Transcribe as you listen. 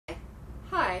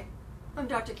Hi, I'm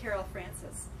Dr. Carol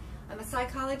Francis. I'm a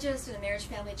psychologist and a marriage,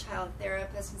 family, child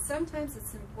therapist, and sometimes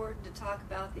it's important to talk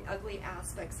about the ugly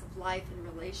aspects of life and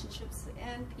relationships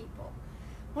and people.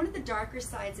 One of the darker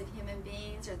sides of human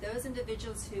beings are those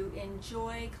individuals who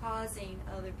enjoy causing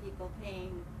other people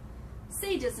pain.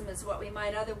 Sadism is what we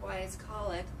might otherwise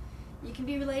call it. You can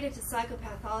be related to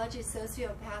psychopathology,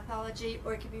 sociopathology,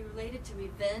 or it can be related to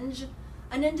revenge.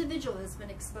 An individual has been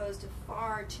exposed to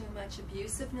far too much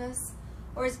abusiveness,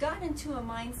 or has gotten into a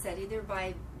mindset either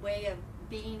by way of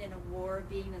being in a war,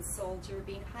 being a soldier,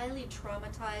 being highly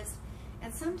traumatized,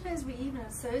 and sometimes we even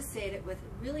associate it with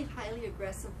really highly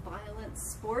aggressive violent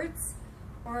sports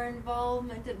or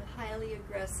involvement in highly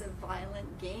aggressive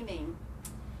violent gaming.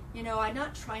 You know, I'm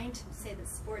not trying to say that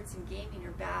sports and gaming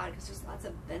are bad, because there's lots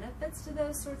of benefits to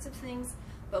those sorts of things,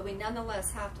 but we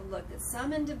nonetheless have to look that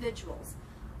some individuals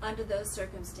under those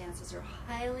circumstances are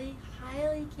highly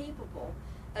capable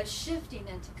of shifting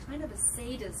into kind of a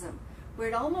sadism, where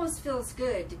it almost feels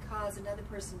good to cause another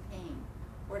person pain,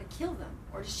 or to kill them,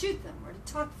 or to shoot them, or to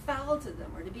talk foul to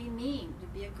them, or to be mean, to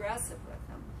be aggressive with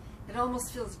them. It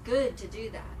almost feels good to do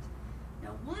that.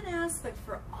 Now, one aspect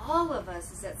for all of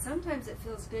us is that sometimes it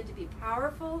feels good to be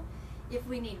powerful if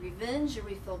we need revenge, or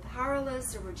we feel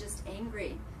powerless, or we're just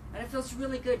angry. And it feels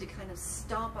really good to kind of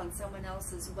stomp on someone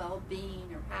else's well-being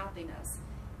or happiness.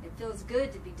 It feels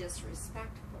good to be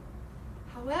disrespectful.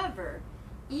 However,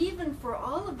 even for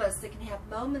all of us that can have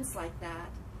moments like that,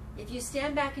 if you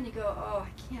stand back and you go, oh,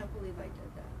 I can't believe I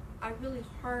did that. I really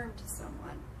harmed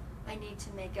someone. I need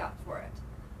to make up for it.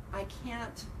 I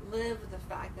can't live with the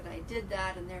fact that I did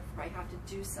that, and therefore I have to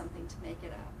do something to make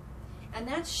it up. And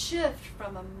that shift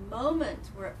from a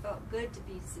moment where it felt good to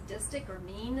be sadistic or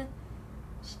mean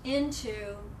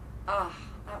into,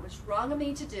 that was wrong of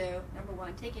me to do, number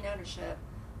one, taking ownership.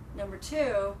 Number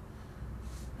two,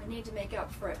 I need to make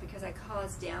up for it because I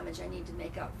caused damage. I need to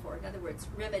make up for it. In other words,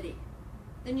 remedy.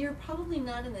 Then you're probably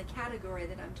not in the category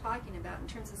that I'm talking about in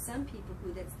terms of some people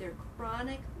who that's their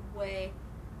chronic way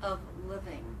of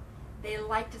living. They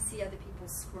like to see other people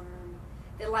squirm.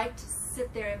 They like to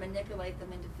sit there and manipulate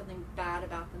them into feeling bad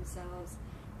about themselves.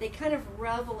 They kind of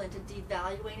revel into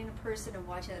devaluing a person and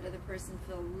watching that other person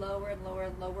feel lower and lower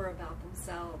and lower about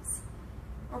themselves.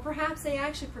 Or perhaps they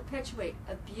actually perpetuate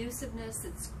abusiveness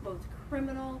that's both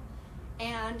criminal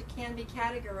and can be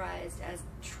categorized as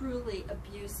truly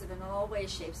abusive in all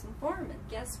ways, shapes, and forms. And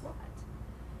guess what?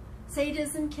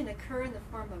 Sadism can occur in the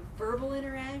form of verbal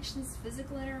interactions,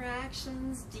 physical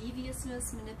interactions,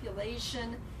 deviousness,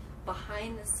 manipulation,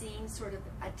 behind-the-scenes sort of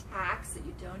attacks that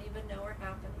you don't even know are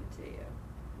happening to you.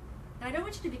 Now, I don't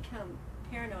want you to become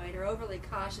paranoid or overly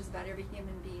cautious about every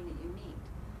human being that you meet,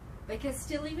 because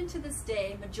still, even to this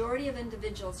day, majority of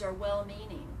individuals are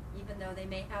well-meaning, even though they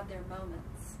may have their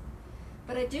moments.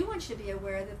 But I do want you to be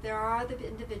aware that there are other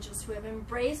individuals who have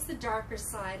embraced the darker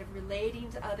side of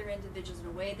relating to other individuals in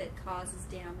a way that causes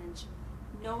damage,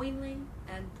 knowingly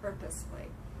and purposefully.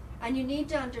 And you need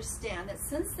to understand that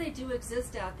since they do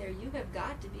exist out there, you have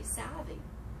got to be savvy.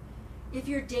 If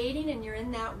you're dating and you're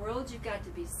in that world, you've got to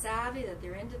be savvy that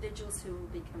there are individuals who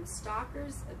will become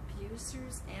stalkers,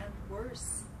 abusers, and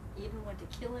worse, even want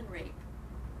to kill and rape.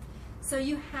 So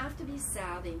you have to be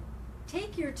savvy.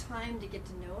 Take your time to get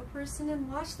to know a person and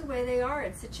watch the way they are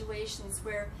in situations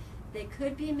where they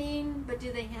could be mean, but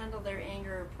do they handle their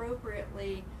anger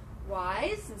appropriately,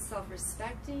 wise and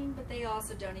self-respecting, but they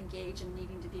also don't engage in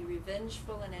needing to be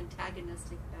revengeful and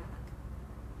antagonistic back.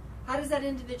 How does that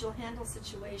individual handle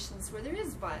situations where there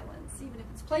is violence, even if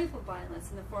it's playful violence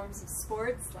in the forms of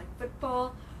sports like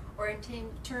football, or in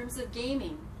terms of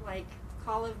gaming like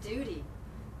Call of Duty,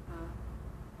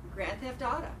 Grand Theft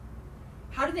Auto?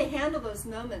 How do they handle those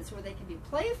moments where they can be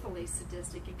playfully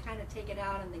sadistic and kind of take it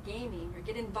out in the gaming or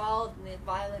get involved in the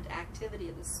violent activity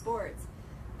of the sports,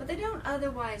 but they don't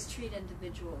otherwise treat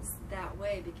individuals that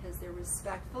way because they're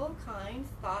respectful, kind,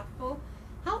 thoughtful,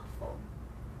 helpful,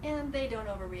 and they don't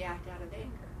overreact out of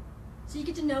anger. So you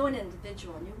get to know an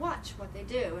individual and you watch what they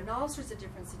do in all sorts of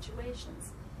different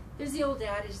situations. There's the old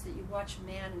adage that you watch a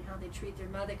man and how they treat their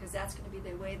mother, because that's going to be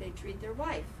the way they treat their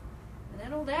wife. And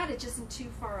that old adage isn't too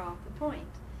far off the point.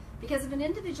 Because if an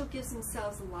individual gives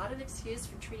themselves a lot of excuse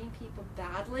for treating people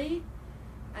badly,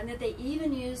 and that they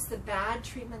even use the bad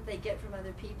treatment they get from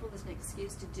other people as an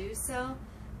excuse to do so,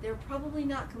 they're probably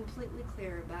not completely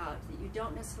clear about that you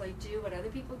don't necessarily do what other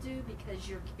people do because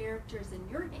your character is in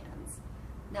your hands,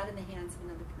 not in the hands of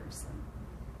another person.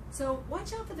 So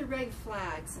watch out for the red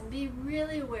flags and be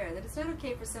really aware that it's not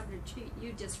okay for somebody to treat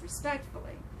you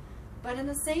disrespectfully. But in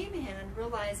the same hand,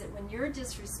 realize that when you're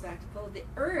disrespectful, the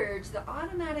urge, the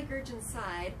automatic urge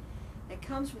inside, that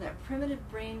comes from that primitive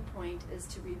brain point is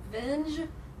to revenge,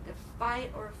 to fight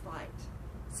or flight.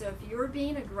 So if you're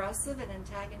being aggressive and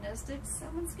antagonistic,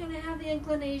 someone's going to have the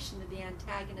inclination to be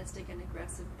antagonistic and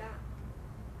aggressive back.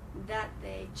 That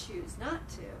they choose not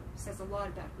to says a lot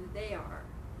about who they are.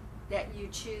 That you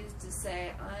choose to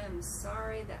say, I'm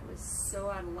sorry, that was so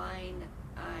out of line,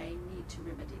 I need to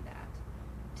remedy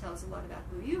that. Tells a lot about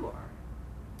who you are,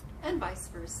 and vice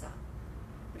versa.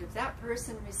 But if that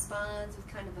person responds with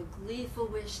kind of a gleeful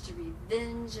wish to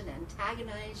revenge and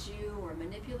antagonize you or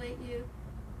manipulate you,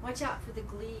 watch out for the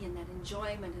glee and that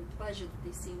enjoyment and pleasure that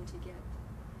they seem to get.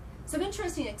 Some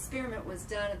interesting experiment was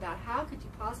done about how could you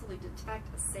possibly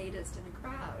detect a sadist in a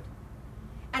crowd.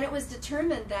 And it was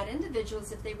determined that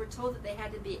individuals, if they were told that they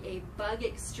had to be a bug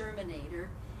exterminator,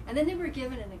 and then they were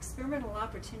given an experimental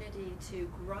opportunity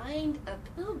to grind a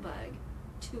pill bug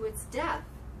to its death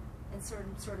in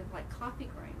sort of like coffee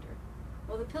grinder.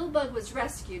 Well, the pill bug was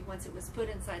rescued once it was put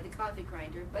inside the coffee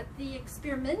grinder, but the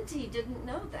experimentee didn't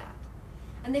know that.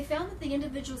 And they found that the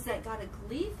individuals that got a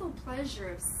gleeful pleasure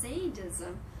of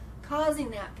sadism,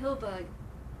 causing that pill bug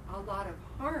a lot of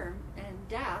harm and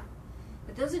death,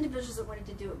 that those individuals that wanted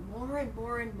to do it more and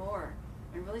more and more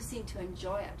and really seemed to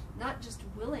enjoy it, not just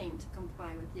willing to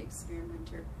comply with the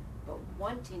experimenter, but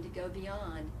wanting to go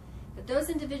beyond, that those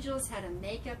individuals had a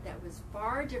makeup that was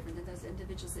far different than those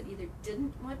individuals that either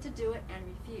didn't want to do it and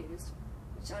refused,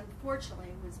 which unfortunately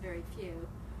was very few,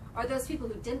 or those people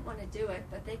who didn't want to do it,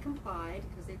 but they complied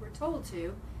because they were told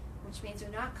to, which means they're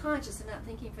not conscious and not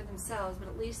thinking for themselves, but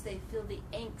at least they feel the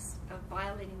angst of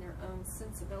violating their own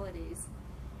sensibilities.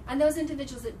 And those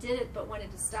individuals that did it but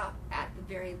wanted to stop at the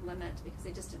very limit because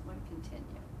they just didn't want to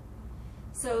continue.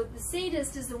 So the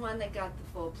sadist is the one that got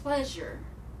the full pleasure.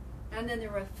 And then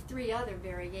there were 3 other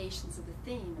variations of the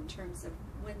theme in terms of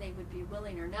when they would be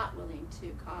willing or not willing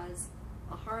to cause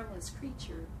a harmless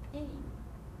creature pain.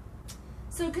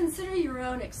 So consider your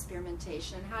own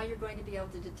experimentation and how you're going to be able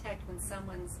to detect when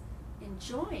someone's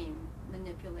enjoying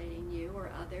manipulating you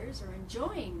or others, or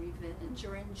enjoying revenge,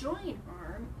 or enjoying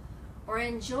harm, or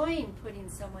enjoying putting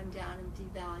someone down and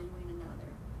devaluing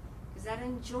another. Because that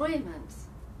enjoyment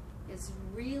is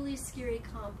a really scary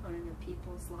component of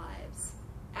people's lives,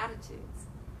 attitudes.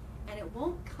 And it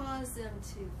won't cause them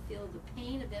to feel the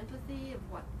pain of empathy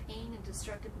of what pain and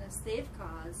destructiveness they've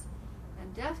caused,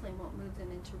 and definitely won't move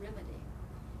them into remedy.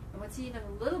 And what's even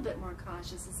a little bit more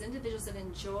cautious is individuals that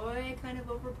enjoy kind of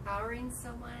overpowering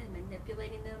someone and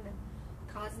manipulating them and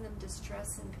causing them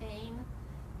distress and pain.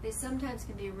 They sometimes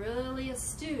can be really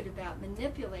astute about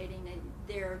manipulating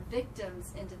their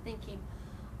victims into thinking,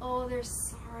 oh, they're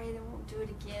sorry, they won't do it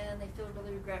again, they feel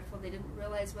really regretful, they didn't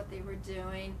realize what they were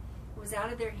doing, it was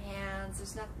out of their hands,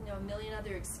 there's not, a million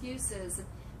other excuses,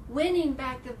 winning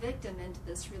back the victim into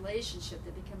this relationship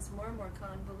that becomes more and more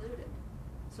convoluted.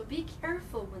 So be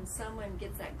careful when someone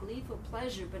gets that gleeful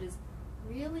pleasure but is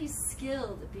really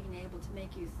skilled at being able to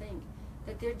make you think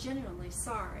that they're genuinely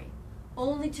sorry,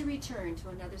 only to return to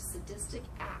another sadistic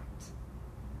act.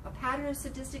 A pattern of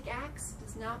sadistic acts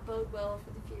does not bode well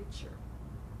for the future,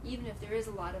 even if there is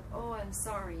a lot of, oh, I'm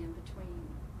sorry in between.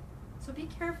 So be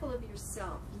careful of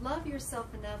yourself. Love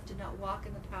yourself enough to not walk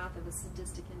in the path of a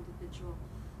sadistic individual.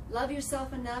 Love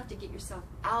yourself enough to get yourself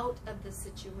out of the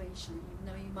situation, even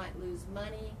though you might lose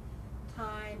money,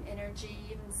 time, energy,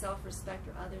 even self-respect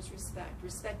or others' respect.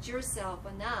 Respect yourself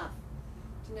enough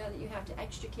to know that you have to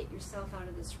extricate yourself out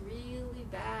of this really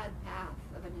bad path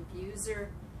of an abuser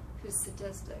who's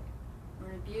sadistic, or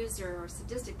an abuser or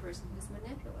sadistic person who's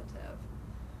manipulative.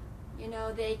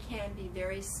 They can be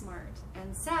very smart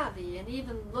and savvy and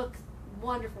even look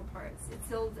wonderful parts. It's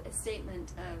still a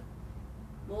statement of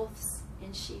wolves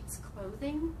in sheep's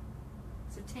clothing.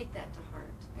 So take that to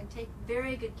heart and take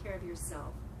very good care of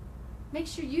yourself. Make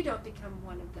sure you don't become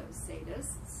one of those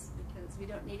sadists, because we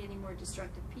don't need any more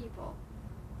destructive people.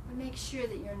 But make sure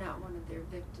that you're not one of their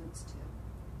victims too.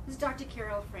 This is Dr.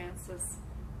 Carol Francis,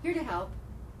 here to help.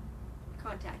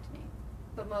 Contact me.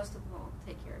 But most of all,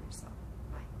 take care of yourself.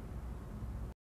 Bye.